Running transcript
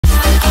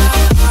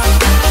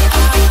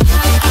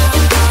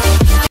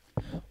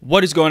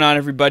What is going on,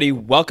 everybody?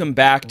 Welcome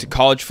back to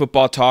College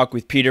Football Talk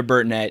with Peter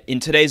Burtnett. In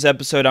today's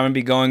episode, I'm going to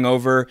be going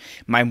over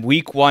my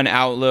Week 1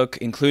 outlook,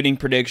 including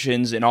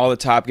predictions and all the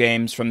top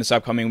games from this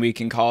upcoming week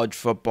in college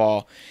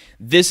football.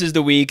 This is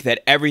the week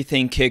that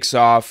everything kicks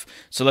off,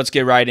 so let's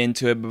get right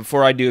into it. But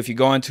before I do, if you're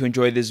going to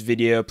enjoy this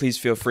video, please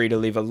feel free to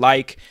leave a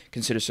like,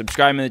 consider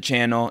subscribing to the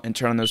channel, and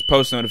turn on those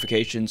post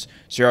notifications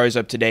so you're always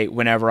up to date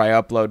whenever I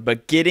upload.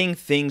 But getting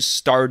things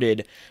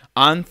started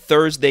on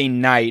Thursday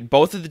night,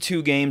 both of the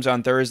two games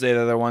on Thursday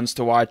that are the ones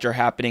to watch are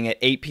happening at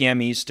 8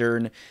 p.m.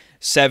 Eastern,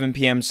 7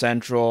 p.m.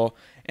 Central,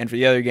 and for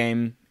the other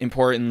game,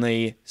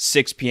 importantly,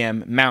 6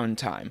 p.m. Mountain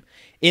Time.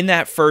 In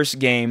that first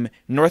game,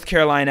 North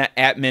Carolina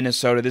at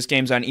Minnesota. This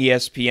game's on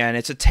ESPN.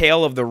 It's a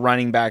tale of the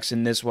running backs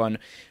in this one.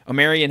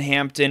 Omarion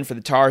Hampton for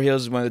the Tar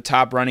Heels is one of the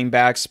top running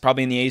backs,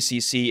 probably in the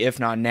ACC, if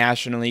not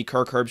nationally.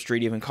 Kirk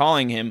Herbstreit even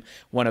calling him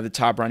one of the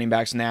top running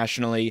backs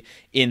nationally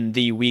in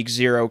the Week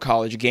 0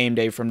 college game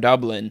day from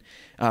Dublin.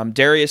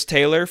 Darius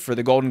Taylor for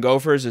the Golden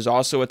Gophers is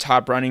also a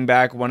top running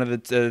back, one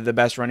of the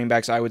best running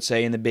backs, I would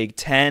say, in the Big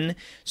Ten.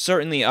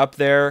 Certainly up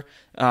there.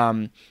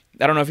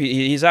 I don't know if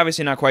he's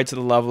obviously not quite to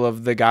the level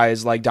of the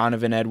guys like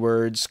Donovan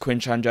Edwards,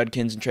 Quinshon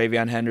Judkins, and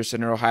Travion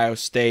Henderson at Ohio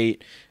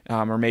State,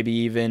 or maybe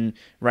even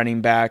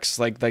running backs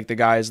like the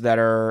guys that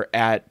are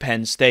at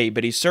Penn State,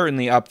 but he's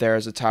certainly up there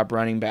as a top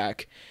running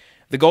back.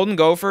 The Golden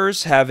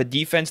Gophers have a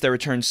defense that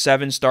returns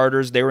 7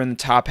 starters. They were in the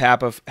top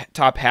half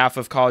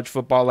of college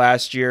football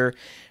last year,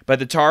 but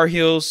the Tar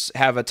Heels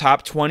have a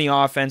top 20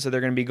 offense that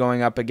they're going to be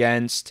going up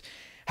against.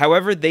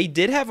 However, they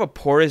did have a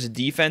porous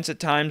defense at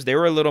times. They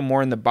were a little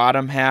more in the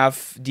bottom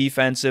half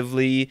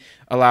defensively,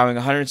 allowing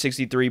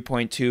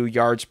 163.2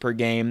 yards per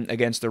game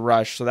against the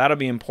rush. So that'll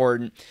be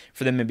important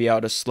for them to be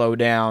able to slow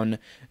down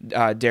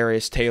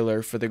Darius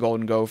Taylor for the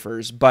Golden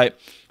Gophers. But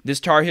this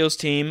Tar Heels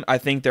team, I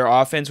think their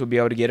offense would be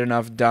able to get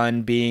enough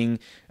done being,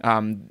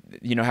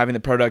 having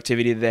the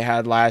productivity that they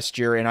had last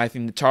year. And I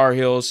think the Tar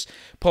Heels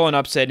pull an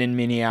upset in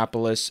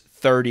Minneapolis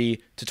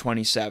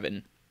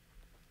 30-27.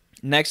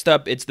 Next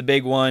up, it's the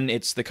big one.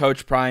 It's the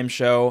Coach Prime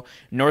show,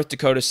 North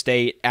Dakota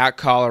State at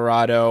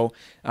Colorado.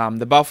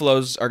 The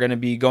Buffaloes are going to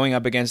be going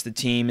up against the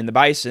team in the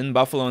Bison,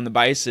 Buffalo and the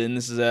Bison.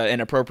 This is an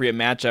appropriate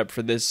matchup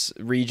for this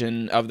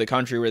region of the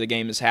country where the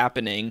game is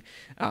happening.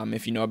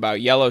 If you know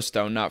about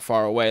Yellowstone, not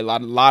far away, a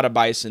lot of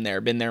bison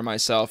there. Been there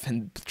myself,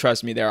 and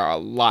trust me, there are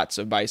lots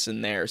of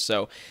bison there.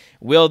 So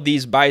will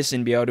these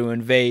Bison be able to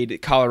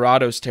invade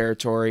Colorado's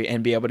territory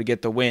and be able to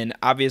get the win?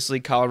 Obviously,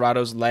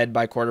 Colorado's led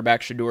by quarterback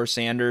Shedeur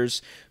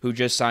Sanders, who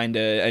just signed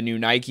a new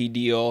Nike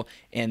deal,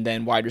 and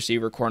then wide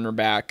receiver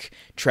cornerback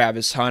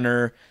Travis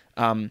Hunter.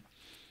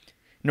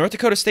 North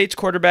Dakota State's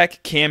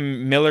quarterback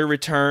Cam Miller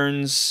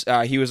returns.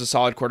 He was a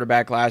solid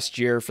quarterback last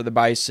year for the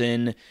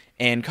Bison,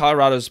 and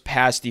Colorado's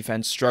pass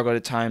defense struggled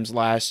at times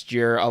last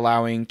year,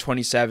 allowing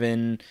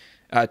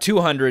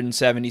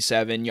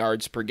 277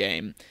 yards per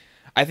game.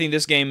 I think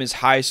this game is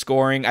high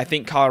scoring. I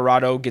think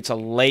Colorado gets a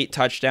late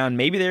touchdown.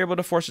 Maybe they're able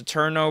to force a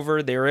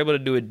turnover. They were able to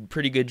do a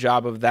pretty good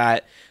job of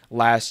that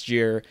last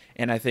year,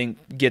 and I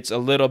think gets a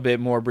little bit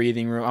more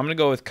breathing room. I'm going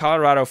to go with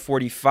Colorado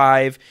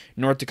 45,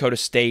 North Dakota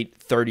State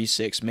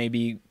 36.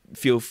 Maybe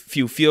few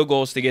field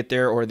goals to get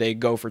there, or they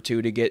go for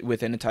 2 to get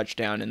within a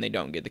touchdown and they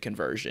don't get the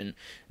conversion.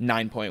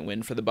 9-point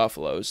win for the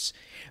Buffaloes.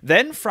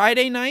 Then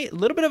Friday night, a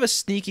little bit of a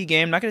sneaky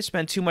game. Not going to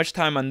spend too much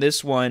time on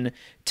this one.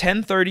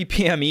 10:30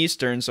 p.m.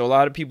 Eastern, so a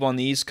lot of people on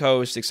the East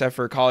Coast, except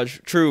for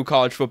true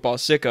college football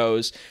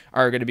sickos,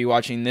 are going to be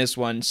watching this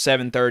one.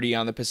 7:30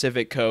 on the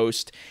Pacific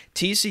Coast.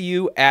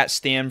 TCU at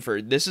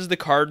Stanford. This is the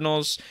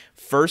Cardinals'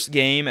 first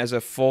game as a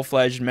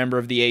full-fledged member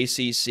of the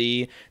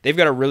ACC. They've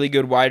got a really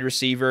good wide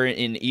receiver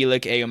in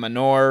Elick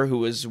Eomanor, who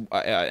was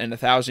an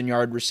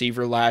 1,000-yard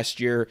receiver last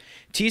year.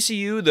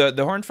 TCU,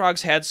 the Horned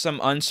Frogs had some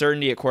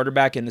uncertainty at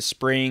quarterback in the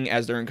spring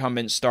as their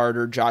incumbent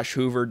starter, Josh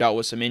Hoover, dealt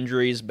with some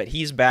injuries, but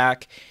he's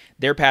back.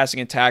 Their passing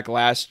attack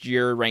last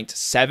year ranked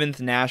 7th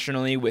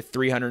nationally with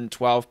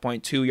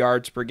 312.2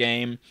 yards per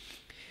game.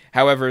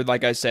 However,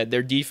 like I said,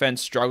 their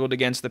defense struggled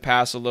against the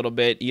pass a little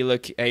bit.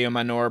 Elick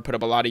Eomanor put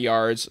up a lot of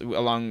yards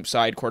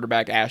alongside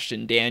quarterback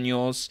Ashton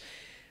Daniels.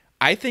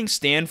 I think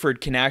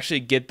Stanford can actually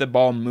get the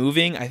ball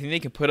moving. I think they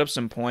can put up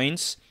some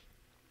points.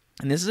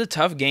 And this is a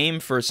tough game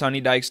for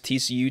Sonny Dykes'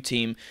 TCU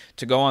team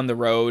to go on the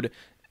road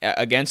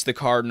against the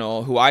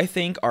Cardinal, who I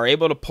think are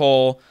able to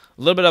pull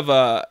a little bit of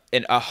a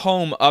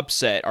home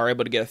upset, are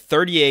able to get a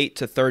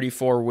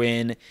 38-34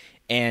 win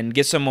and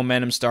get some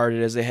momentum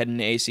started as they head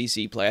into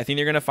ACC play. I think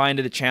they're going to find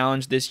it a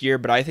challenge this year,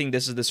 but I think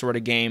this is the sort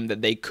of game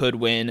that they could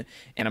win,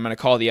 and I'm going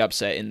to call the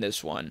upset in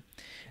this one.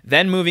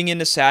 Then moving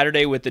into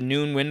Saturday with the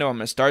noon window, I'm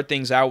going to start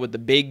things out with the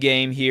big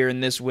game here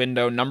in this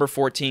window. Number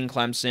 14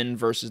 Clemson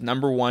versus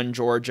number 1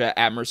 Georgia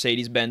at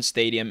Mercedes-Benz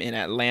Stadium in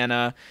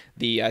Atlanta.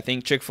 The, I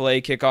think,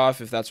 Chick-fil-A kickoff,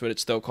 if that's what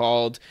it's still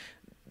called.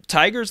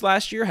 Tigers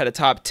last year had a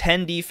top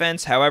 10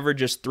 defense. However,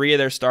 just 3 of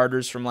their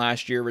starters from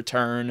last year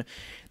return.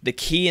 The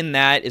key in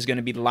that is going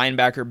to be the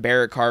linebacker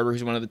Barrett Carter,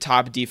 who's one of the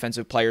top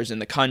defensive players in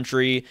the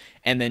country,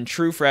 and then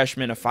true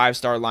freshman, a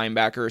 5-star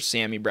linebacker,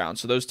 Sammy Brown.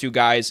 So those 2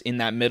 guys in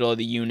that middle of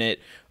the unit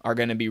are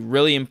going to be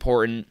really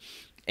important,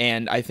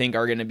 and I think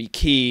are going to be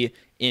key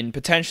in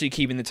potentially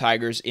keeping the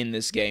Tigers in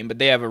this game. But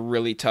they have a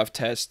really tough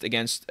test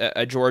against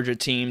a Georgia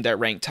team that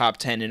ranked top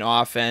 10 in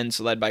offense,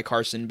 led by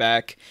Carson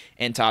Beck,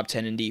 and top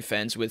 10 in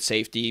defense, with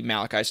safety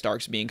Malachi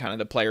Starks being kind of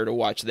the player to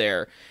watch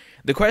there.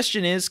 The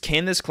question is,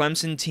 can this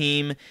Clemson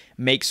team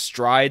make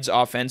strides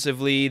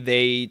offensively?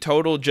 They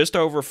totaled just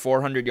over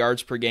 400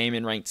 yards per game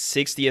and ranked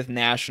 60th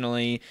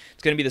nationally.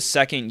 It's going to be the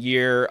second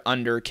year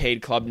under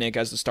Cade Klubnik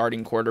as the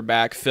starting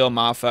quarterback. Phil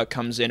Maffa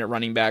comes in at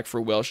running back for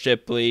Will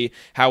Shipley.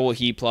 How will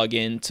he plug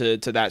into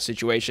that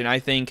situation? I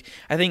think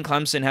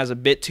Clemson has a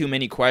bit too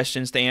many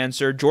questions to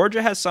answer.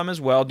 Georgia has some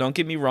as well. Don't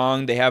get me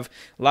wrong. They have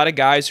a lot of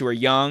guys who are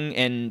young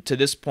and to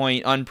this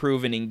point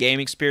unproven in game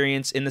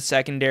experience in the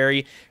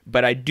secondary,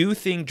 but I do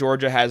think Georgia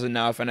has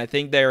enough, and I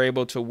think they're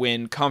able to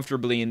win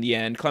comfortably in the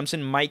end.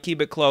 Clemson might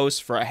keep it close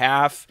for a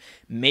half,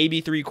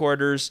 maybe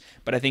 3/4,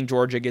 but I think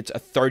Georgia gets a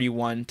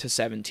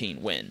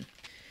 31-17 win.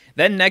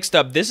 Then next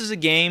up, this is a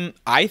game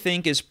I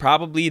think is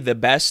probably the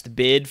best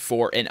bid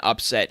for an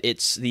upset.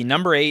 It's the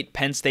number 8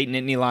 Penn State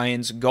Nittany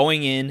Lions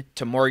going in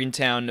to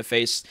Morgantown to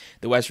face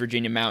the West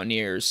Virginia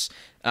Mountaineers.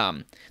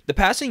 The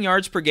passing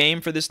yards per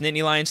game for this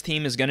Nittany Lions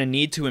team is going to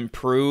need to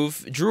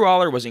improve. Drew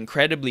Aller was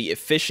incredibly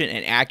efficient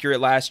and accurate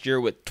last year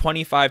with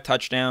 25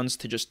 touchdowns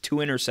to just 2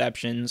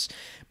 interceptions,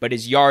 but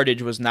his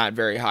yardage was not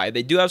very high.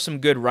 They do have some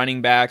good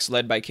running backs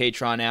led by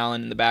Katron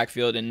Allen in the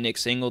backfield and Nick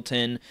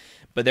Singleton,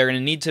 but they're going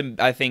to need to,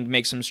 I think,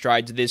 make some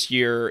strides this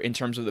year in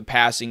terms of the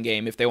passing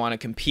game if they want to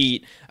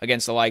compete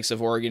against the likes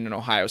of Oregon and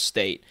Ohio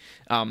State.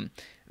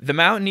 The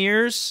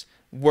Mountaineers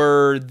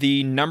were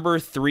the number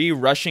 3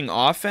 rushing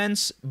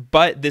offense,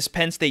 but this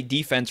Penn State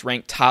defense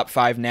ranked top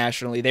 5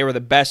 nationally. They were the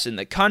best in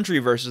the country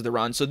versus the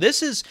run. So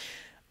this is,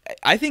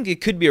 I think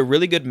it could be a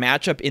really good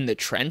matchup in the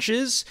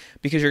trenches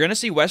because you're going to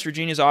see West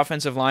Virginia's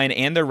offensive line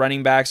and their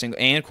running backs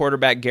and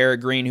quarterback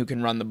Garrett Green, who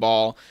can run the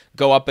ball,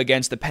 go up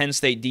against the Penn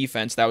State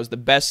defense that was the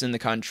best in the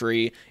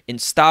country in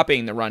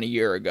stopping the run a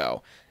year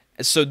ago.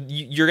 So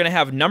you're going to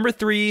have number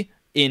 3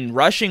 in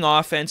rushing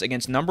offense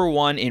against number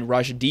 1 in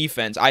rush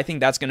defense. I think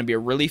that's going to be a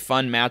really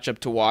fun matchup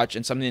to watch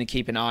and something to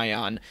keep an eye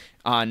on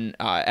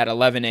at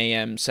 11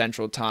 a.m.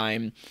 Central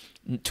Time,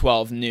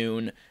 12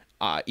 noon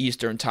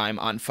Eastern Time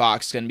on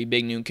Fox. It's going to be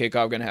big noon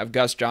kickoff. Going to have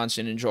Gus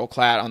Johnson and Joel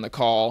Klatt on the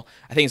call.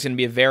 I think it's going to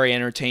be a very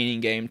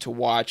entertaining game to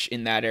watch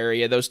in that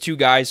area. Those 2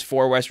 guys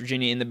for West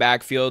Virginia in the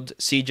backfield,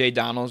 C.J.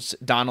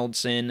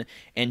 Donaldson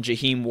and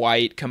Jaheim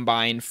White,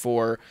 combined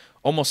for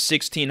almost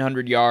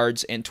 1,600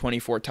 yards and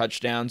 24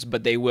 touchdowns,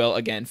 but they will,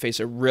 again, face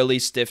a really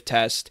stiff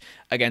test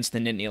against the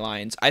Nittany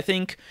Lions. I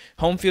think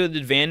home field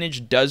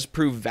advantage does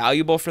prove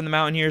valuable for the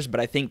Mountaineers, but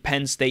I think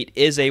Penn State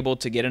is able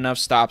to get enough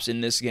stops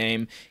in this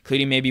game,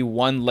 including maybe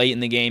one late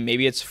in the game.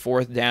 Maybe it's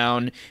 4th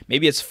down.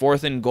 Maybe it's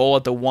 4th and goal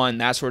at the 1,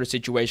 that sort of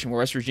situation where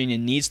West Virginia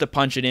needs to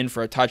punch it in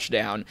for a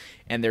touchdown,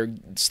 and they're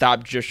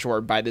stopped just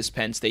short by this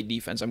Penn State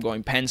defense. I'm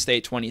going Penn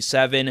State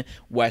 27,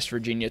 West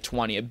Virginia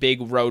 20. A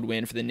big road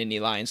win for the Nittany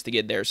Lions to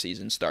get their season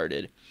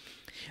started.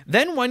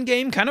 Then one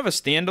game, kind of a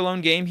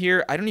standalone game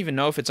here. I don't even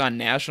know if it's on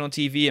national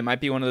TV. It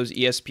might be one of those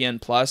ESPN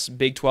Plus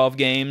Big 12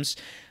 games,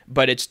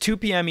 but it's 2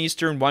 p.m.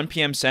 Eastern, 1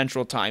 p.m.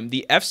 Central Time.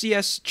 The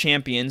FCS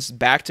champions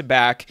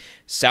back-to-back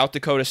South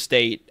Dakota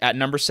State at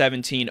number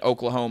 17,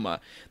 Oklahoma.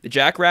 The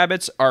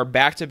Jackrabbits are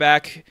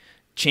back-to-back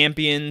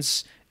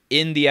champions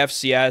in the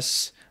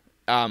FCS,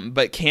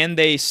 but can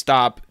they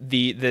stop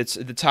the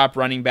top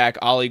running back,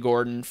 Ollie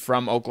Gordon,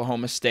 from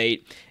Oklahoma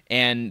State,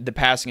 and the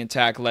passing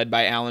attack led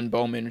by Alan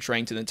Bowman, which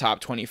ranked in the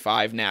top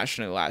 25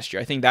 nationally last year?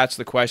 I think that's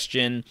the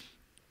question.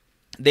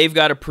 They've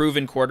got a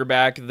proven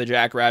quarterback, the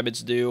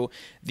Jackrabbits do.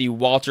 The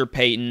Walter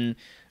Payton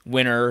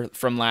winner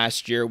from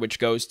last year, which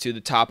goes to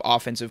the top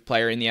offensive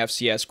player in the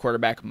FCS,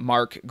 quarterback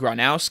Mark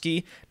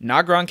Gronowski,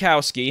 not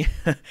Gronkowski.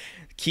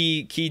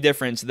 Key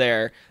difference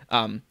there.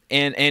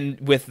 And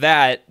with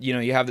that,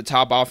 you have the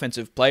top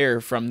offensive player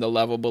from the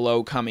level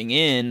below coming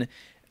in,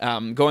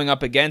 going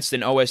up against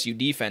an OSU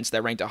defense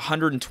that ranked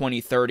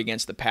 123rd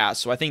against the pass.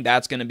 So I think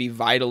that's going to be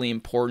vitally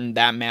important,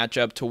 that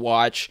matchup to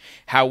watch.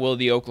 How will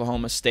the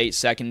Oklahoma State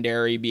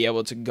secondary be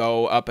able to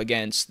go up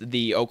against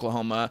the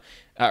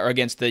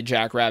against the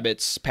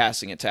Jackrabbits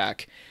passing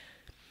attack?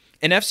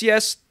 An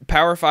FCS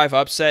Power 5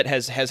 upset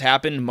has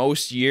happened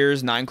most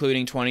years, not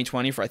including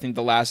 2020, for I think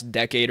the last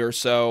decade or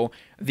so.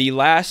 The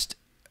last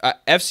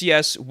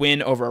FCS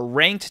win over a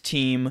ranked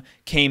team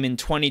came in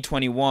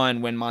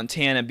 2021 when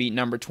Montana beat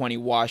number 20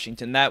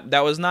 Washington. That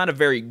was not a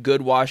very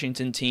good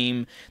Washington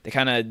team. They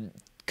kind of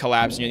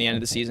collapsed near the end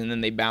of the season,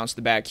 then they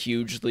bounced back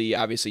hugely,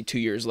 obviously 2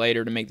 years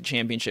later, to make the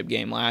championship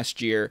game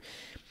last year.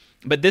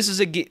 But this is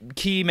a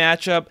key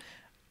matchup.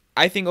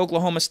 I think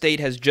Oklahoma State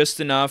has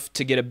just enough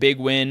to get a big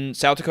win.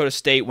 South Dakota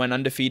State went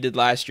undefeated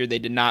last year. They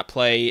did not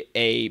play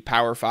a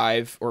Power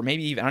 5, or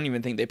maybe even, I don't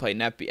even think they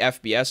played an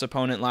FBS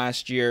opponent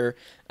last year.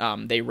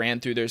 They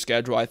ran through their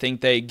schedule. I think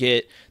they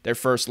get their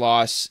first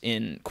loss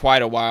in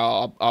quite a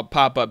while. I'll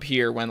pop up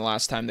here when the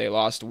last time they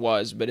lost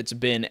was, but it's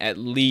been at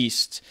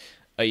least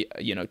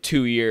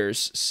 2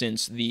 years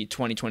since the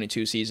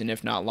 2022 season,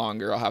 if not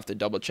longer. I'll have to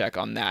double check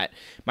on that.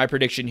 My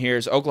prediction here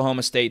is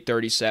Oklahoma State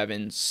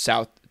 37,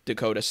 South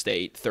Dakota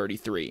State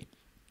 33.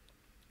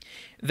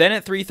 Then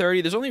at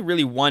 3:30, there's only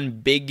really one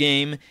big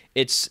game.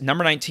 It's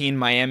number 19,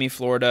 Miami,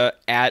 Florida,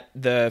 at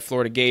the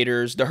Florida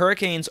Gators. The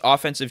Hurricanes'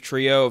 offensive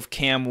trio of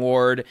Cam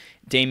Ward,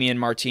 Damian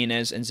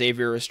Martinez, and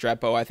Xavier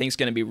Restrepo, I think is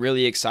going to be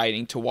really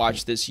exciting to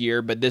watch this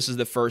year, but this is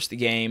the first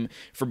game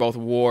for both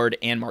Ward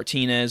and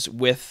Martinez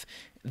with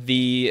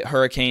the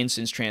Hurricanes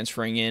since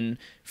transferring in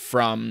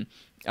from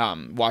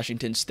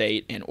Washington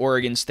State and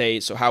Oregon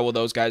State. So how will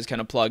those guys kind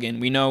of plug in?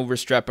 We know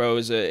Restrepo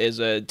is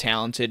a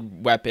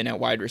talented weapon at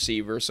wide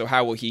receiver, so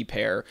how will he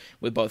pair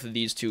with both of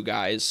these two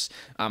guys?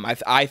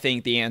 I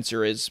think the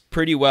answer is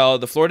pretty well.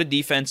 The Florida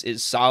defense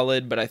is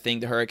solid, but I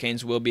think the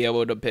Hurricanes will be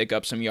able to pick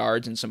up some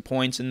yards and some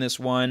points in this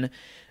one.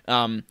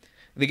 The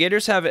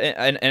Gators have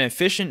an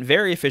efficient,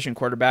 very efficient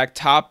quarterback,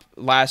 top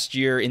last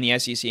year in the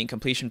SEC in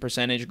completion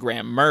percentage,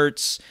 Graham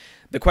Mertz.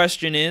 The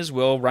question is,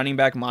 will running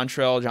back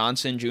Montrell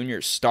Johnson Jr.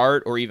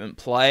 start or even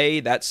play?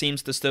 That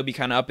seems to still be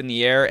kind of up in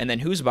the air. And then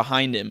who's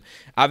behind him?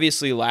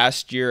 Obviously,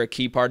 last year, a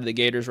key part of the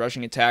Gators'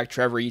 rushing attack,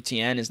 Trevor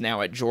Etienne, is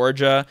now at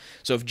Georgia.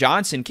 So if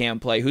Johnson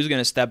can't play, who's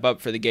going to step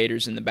up for the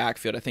Gators in the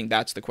backfield? I think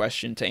that's the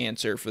question to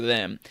answer for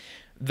them.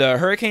 The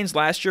Hurricanes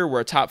last year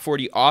were a top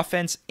 40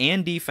 offense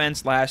and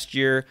defense last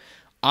year.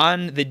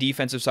 On the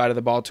defensive side of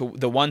the ball,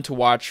 the one to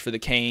watch for the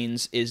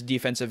Canes is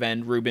defensive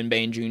end Ruben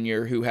Bain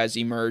Jr., who has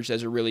emerged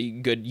as a really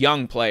good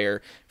young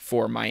player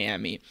for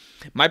Miami.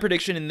 My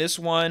prediction in this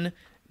one,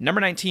 number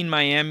 19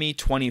 Miami,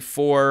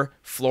 24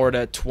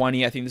 Florida,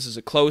 20. I think this is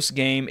a close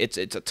game. It's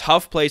a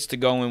tough place to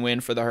go and win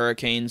for the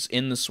Hurricanes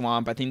in the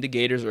Swamp. I think the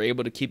Gators are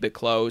able to keep it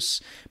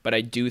close, but I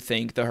do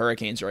think the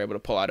Hurricanes are able to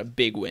pull out a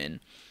big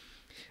win.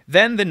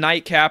 Then the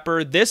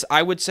nightcapper. This,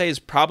 I would say, is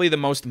probably the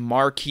most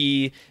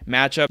marquee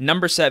matchup.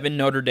 Number 7,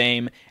 Notre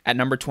Dame, at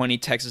number 20,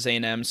 Texas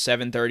A&M,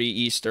 7:30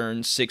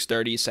 Eastern,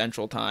 6:30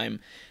 Central Time.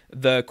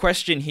 The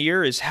question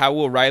here is, how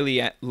will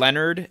Riley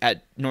Leonard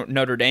at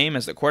Notre Dame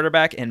as the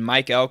quarterback and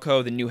Mike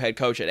Elko, the new head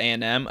coach at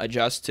A&M,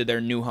 adjust to their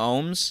new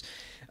homes?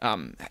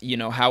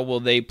 How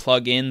will they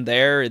plug in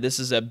there? This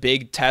is a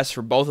big test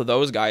for both of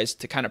those guys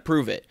to kind of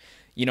prove it.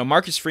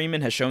 Marcus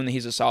Freeman has shown that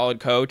he's a solid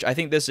coach. I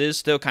think this is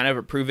still kind of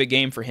a prove-it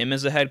game for him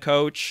as a head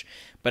coach,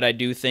 but I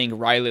do think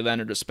Riley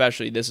Leonard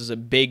especially, this is a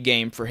big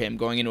game for him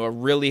going into a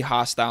really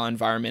hostile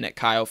environment at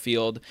Kyle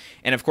Field.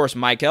 And, of course,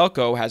 Mike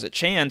Elko has a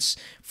chance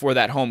for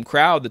that home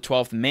crowd, the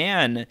 12th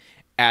man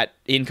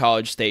in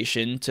College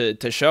Station,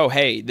 to show,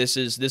 hey, this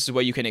is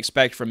what you can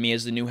expect from me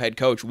as the new head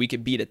coach. We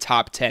could beat a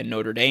top 10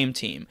 Notre Dame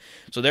team.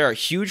 So there are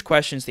huge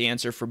questions to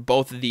answer for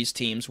both of these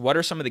teams. What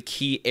are some of the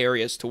key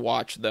areas to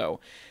watch, though?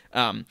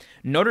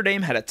 Notre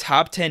Dame had a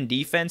top 10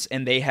 defense,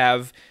 and they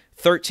have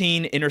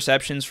 13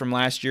 interceptions from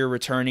last year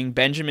returning.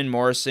 Benjamin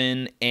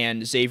Morrison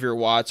and Xavier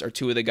Watts are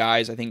two of the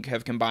guys I think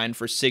have combined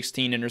for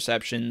 16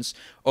 interceptions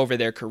over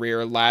their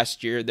career.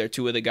 Last year, they're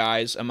two of the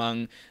guys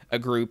among a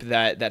group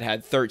that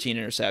had 13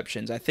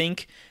 interceptions. I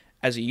think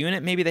as a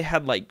unit, maybe they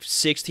had like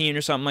 16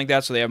 or something like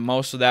that, so they have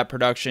most of that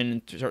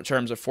production in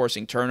terms of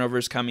forcing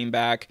turnovers coming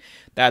back.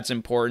 That's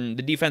important.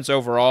 The defense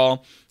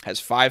overall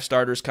has 5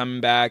 starters coming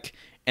back.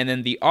 And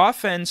then the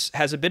offense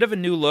has a bit of a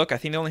new look. I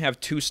think they only have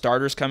 2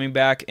 starters coming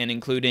back, and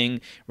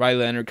including Riley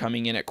Leonard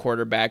coming in at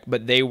quarterback,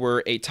 but they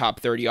were a top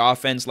 30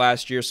 offense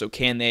last year, so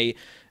can they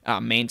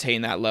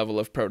maintain that level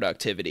of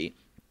productivity?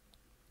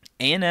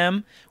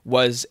 A&M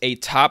was a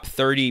top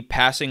 30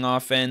 passing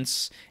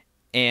offense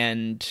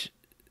and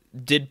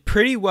did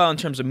pretty well in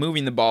terms of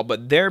moving the ball,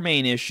 but their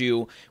main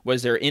issue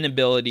was their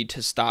inability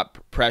to stop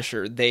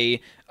pressure.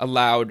 They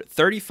allowed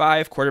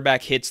 35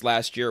 quarterback hits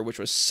last year, which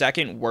was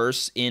second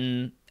worst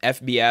in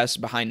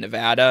FBS behind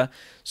Nevada.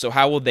 So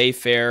how will they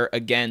fare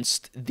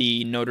against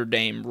the Notre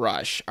Dame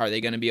rush? Are they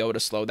going to be able to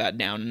slow that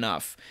down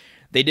enough?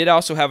 They did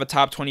also have a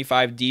top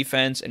 25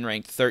 defense and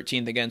ranked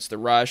 13th against the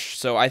rush.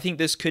 So I think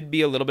this could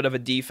be a little bit of a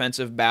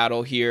defensive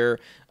battle here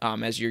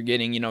as you're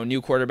getting,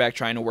 new quarterback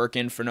trying to work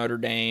in for Notre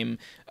Dame,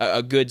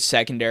 a good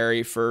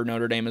secondary for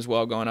Notre Dame as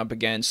well going up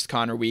against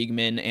Connor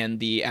Weigman and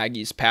the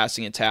Aggies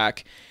passing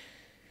attack.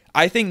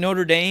 I think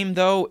Notre Dame,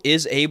 though,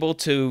 is able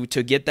to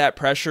get that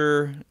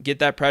pressure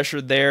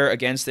there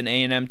against an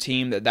A&M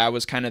team that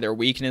was kind of their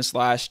weakness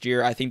last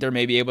year. I think they're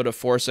maybe able to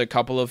force a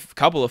couple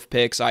of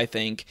picks, I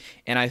think,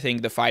 and I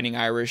think the Fighting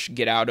Irish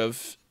get out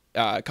of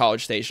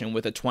College Station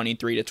with a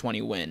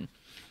 23-20 win.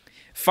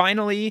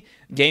 Finally,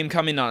 game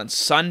coming on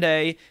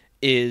Sunday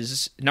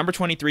is number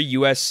 23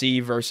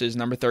 USC versus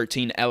number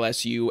 13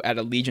 LSU at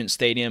Allegiant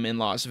Stadium in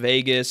Las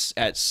Vegas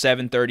at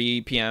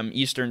 7:30 p.m.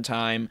 Eastern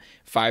Time,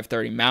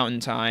 5:30 Mountain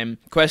Time.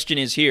 Question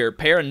is here,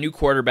 pair of new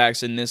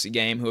quarterbacks in this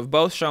game who have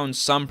both shown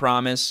some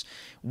promise.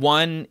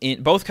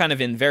 both kind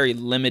of in very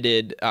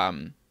limited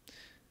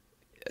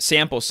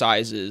sample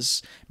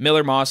sizes.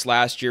 Miller Moss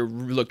last year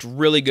looked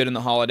really good in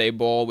the Holiday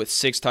Bowl with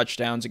 6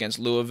 touchdowns against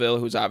Louisville,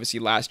 who's obviously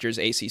last year's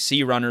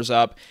ACC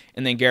runners-up.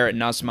 And then Garrett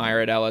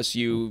Nussmeier at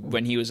LSU,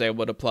 when he was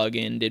able to plug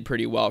in, did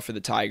pretty well for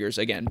the Tigers.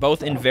 Again,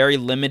 both in very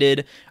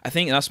limited. I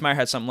think Nussmeier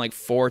had something like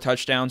 4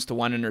 touchdowns to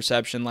 1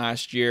 interception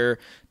last year,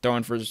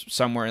 throwing for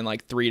somewhere in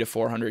like 300 to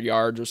 400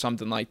 yards or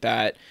something like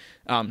that.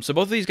 So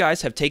both of these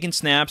guys have taken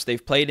snaps.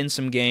 They've played in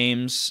some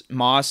games.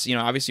 Moss,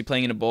 obviously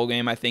playing in a bowl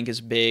game, I think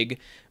is big.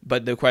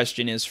 But the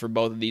question is for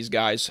both of these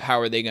guys,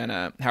 how are they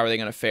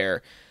gonna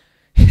fare?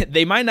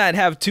 They might not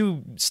have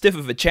too stiff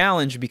of a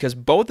challenge because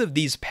both of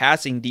these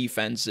passing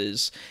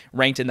defenses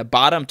ranked in the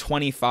bottom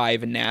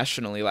 25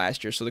 nationally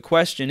last year. So the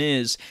question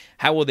is,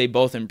 how will they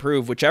both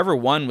improve? Whichever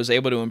one was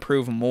able to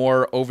improve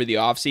more over the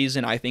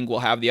offseason, I think will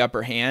have the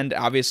upper hand.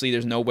 Obviously,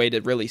 there's no way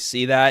to really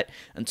see that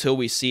until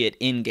we see it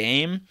in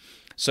game.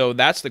 So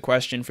that's the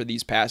question for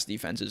these pass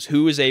defenses.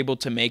 Who is able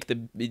to make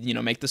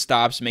the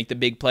stops, make the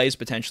big plays,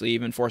 potentially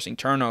even forcing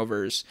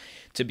turnovers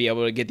to be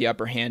able to get the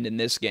upper hand in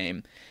this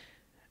game?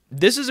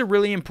 This is a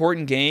really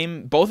important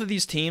game. Both of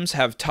these teams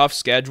have tough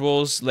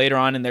schedules later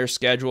on in their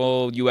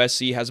schedule.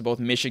 USC has both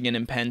Michigan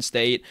and Penn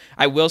State.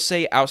 I will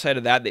say outside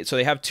of that, so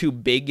they have 2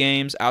 big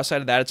games.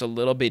 Outside of that, it's a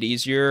little bit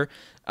easier.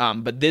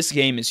 But this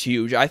game is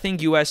huge. I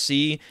think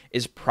USC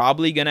is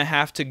probably going to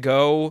have to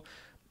go,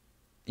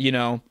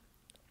 10-2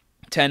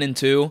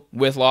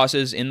 with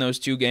losses in those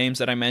 2 games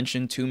that I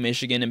mentioned, to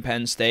Michigan and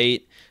Penn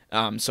State.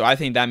 So I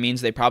think that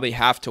means they probably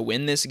have to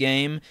win this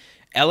game.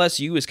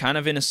 LSU is kind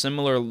of in a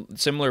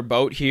similar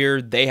boat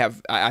here. They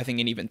have, I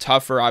think, an even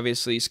tougher,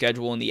 obviously,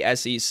 schedule in the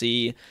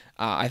SEC.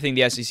 I think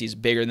the SEC is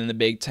bigger than the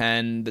Big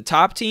Ten. The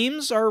top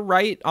teams are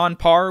right on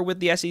par with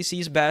the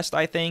SEC's best,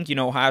 I think.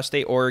 Ohio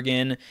State,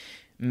 Oregon,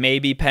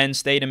 maybe Penn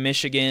State and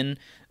Michigan.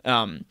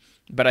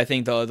 But I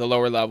think the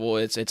lower level,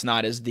 it's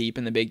not as deep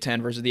in the Big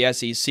Ten versus the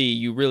SEC.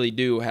 You really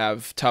do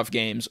have tough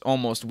games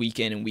almost week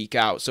in and week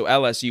out. So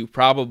LSU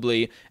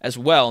probably as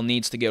well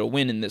needs to get a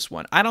win in this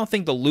one. I don't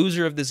think the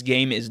loser of this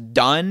game is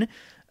done,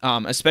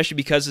 especially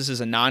because this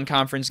is a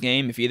non-conference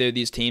game. If either of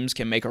these teams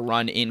can make a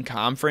run in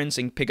conference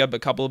and pick up a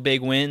couple of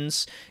big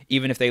wins,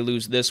 even if they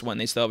lose this one,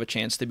 they still have a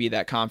chance to be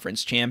that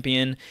conference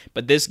champion.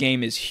 But this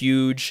game is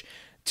huge.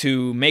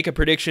 To make a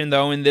prediction,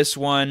 though, in this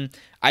one,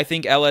 I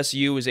think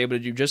LSU was able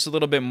to do just a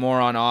little bit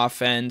more on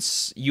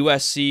offense.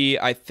 USC,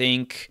 I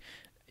think,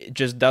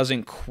 just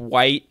doesn't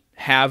quite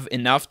have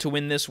enough to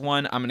win this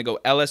one. I'm going to go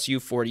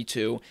LSU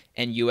 42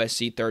 and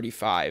USC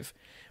 35.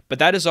 But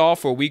that is all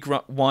for Week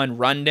 1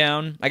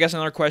 rundown. I guess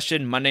another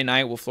question, Monday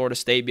night, will Florida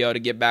State be able to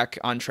get back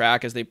on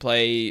track as they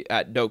play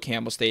at Doak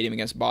Campbell Stadium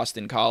against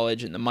Boston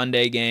College in the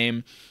Monday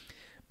game?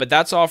 But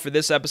that's all for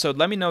this episode.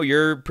 Let me know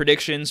your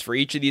predictions for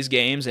each of these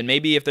games, and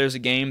maybe if there's a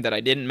game that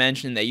I didn't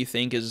mention that you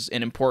think is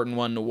an important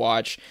one to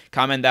watch,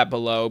 comment that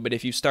below. But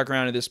if you've stuck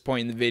around to this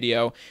point in the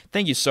video,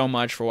 thank you so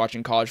much for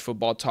watching College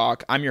Football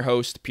Talk. I'm your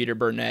host, Peter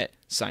Burnett,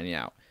 signing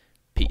out.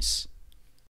 Peace.